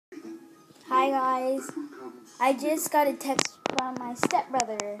Hi guys, I just got a text from my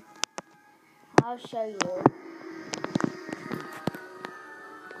stepbrother. I'll show you.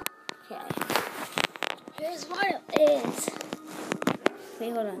 Okay. Here's what it is.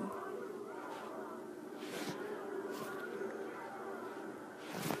 Wait, hold on.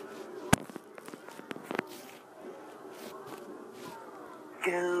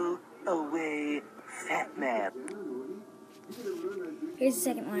 Go away, fat man. Here's the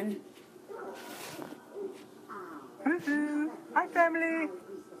second one. Hi, family.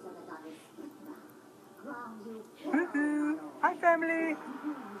 Hi, family.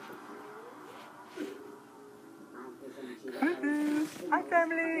 Hi,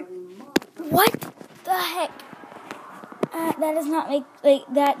 family. What the heck?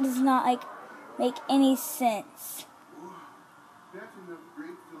 That does not make any sense.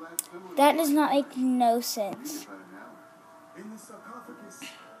 That does not make no sense.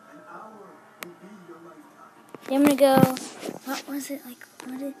 I'm gonna go. What was it like?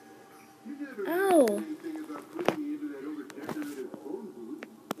 Oh.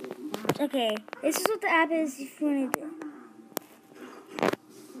 Okay. This is what the app is if you want to do.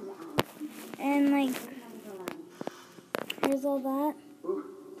 And here's all that.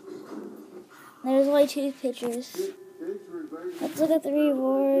 There's only 2 pictures. Let's look at the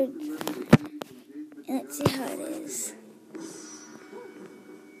rewards. And let's see how it is.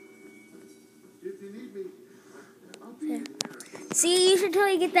 Okay. See, you should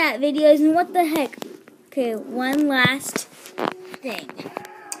totally get that videos. And what the heck? Okay, one last thing.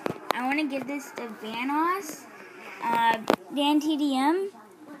 I want to give this to Vanos, Dan TDM,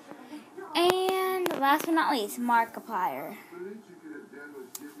 and last but not least, Markiplier.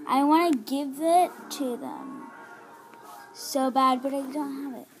 I want to give it to them so bad, but I don't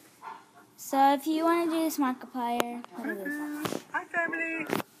have it. So if you want to do this Markiplier, what is this? Hi, family.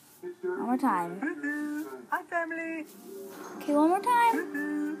 One more time. Hi, family. Okay, one more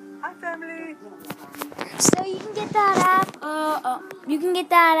time. Hi, family. So you can get that app. You can get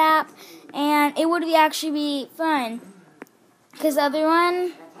that app, and it would actually be fun. Because the other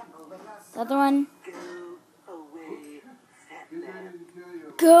one.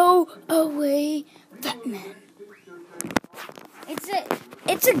 Go away, fat man.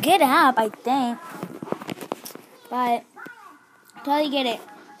 It's a good app, I think. But totally get it.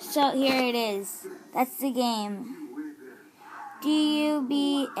 So here it is. That's the game.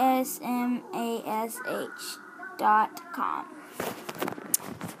 Dubsmash.com.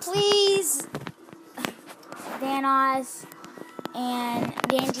 Please, Vanos and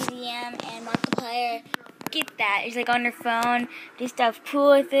Dan GDM and Markiplier, get that. It's like on your phone. Do stuff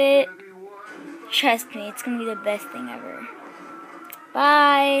cool with it. Trust me, it's gonna be the best thing ever.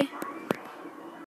 Bye.